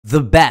the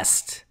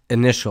best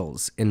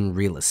initials in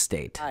real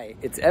estate. Hi,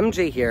 it's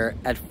MJ here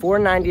at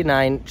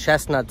 499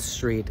 Chestnut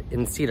Street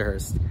in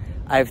Cedarhurst.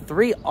 I have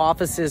 3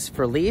 offices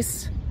for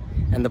lease,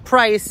 and the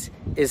price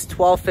is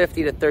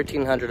 $1,250 to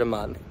 $1,300 a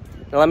month.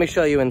 Now let me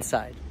show you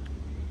inside.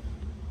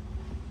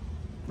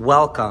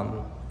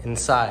 Welcome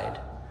inside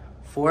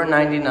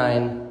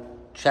 499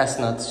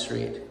 Chestnut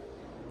Street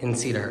in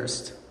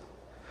Cedarhurst.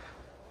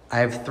 I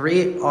have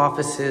 3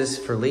 offices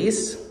for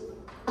lease,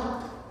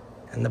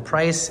 and the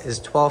price is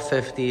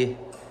 $1,250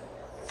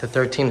 to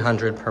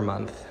 $1,300 per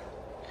month.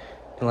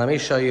 And let me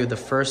show you the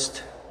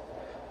first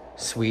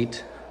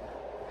suite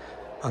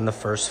on the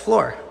first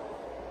floor.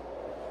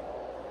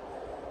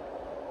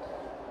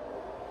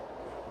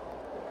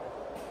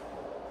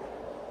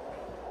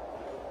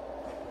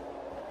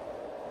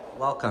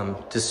 Welcome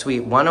to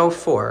Suite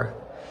 104,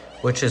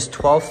 which is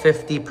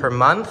 $1,250 per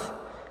month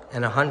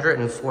and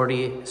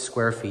 140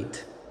 square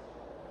feet.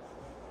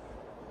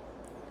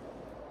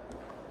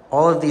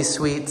 All of these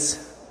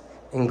suites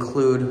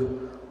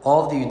include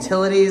all of the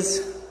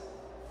utilities,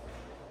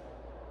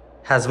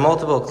 has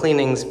multiple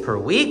cleanings per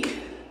week,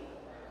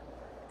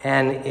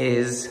 and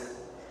is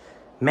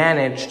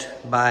managed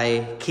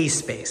by Key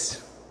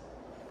Space.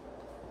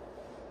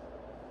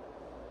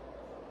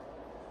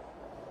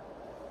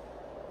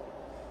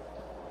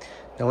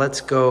 Now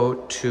let's go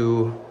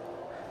to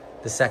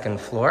the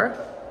second floor.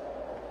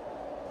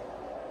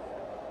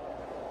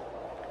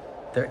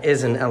 There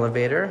is an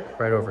elevator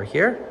right over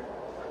here.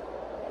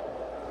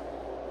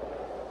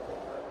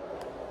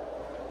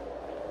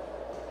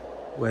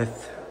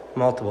 With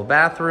multiple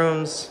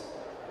bathrooms,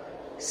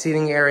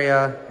 seating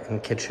area,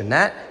 and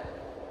kitchenette.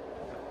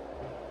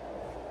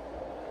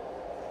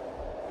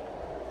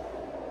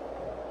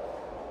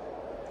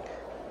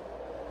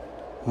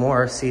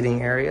 More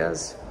seating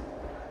areas.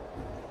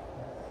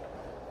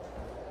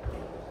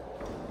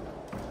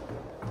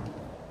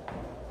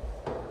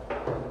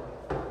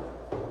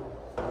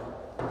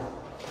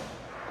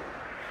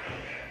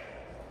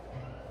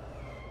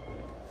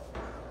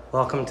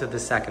 Welcome to the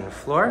second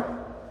floor.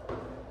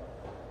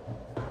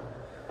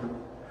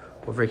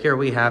 Over here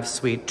we have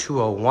Suite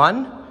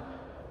 201,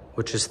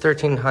 which is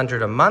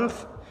 $1,300 a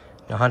month,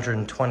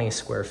 120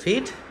 square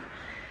feet.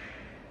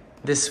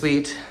 This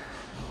suite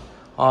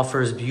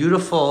offers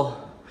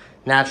beautiful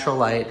natural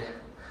light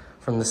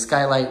from the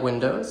skylight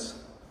windows,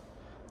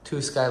 2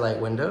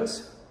 skylight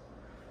windows.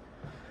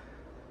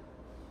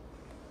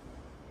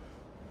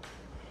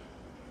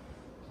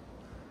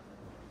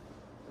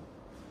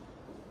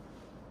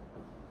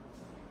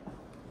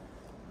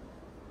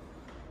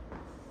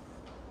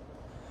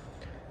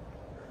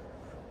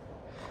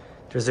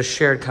 There's a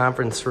shared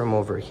conference room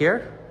over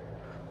here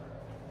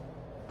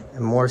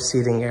and more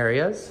seating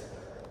areas.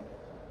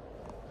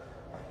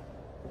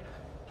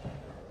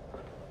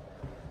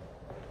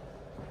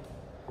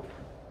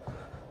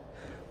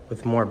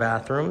 With more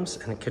bathrooms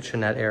and a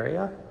kitchenette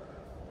area.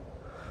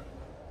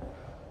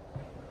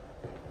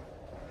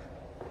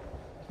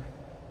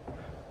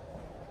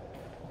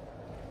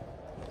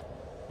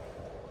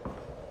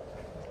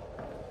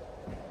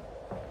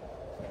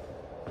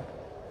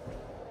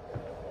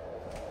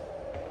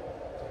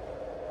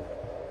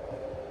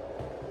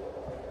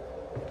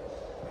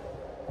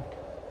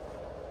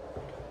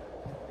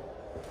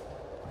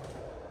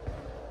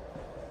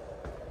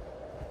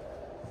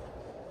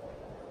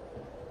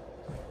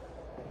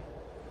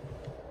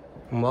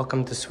 And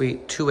welcome to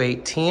Suite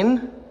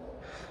 218,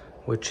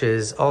 which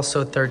is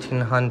also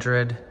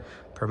 $1,300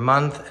 per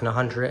month and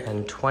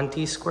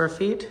 120 square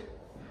feet.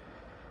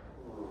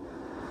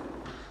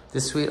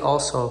 This suite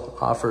also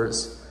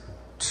offers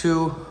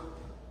 2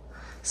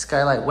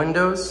 skylight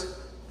windows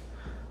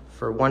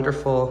for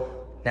wonderful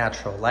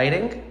natural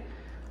lighting.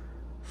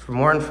 For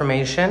more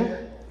information,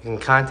 you can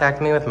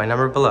contact me with my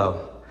number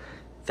below.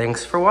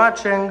 Thanks for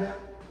watching,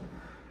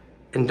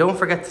 and don't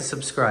forget to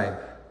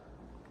subscribe.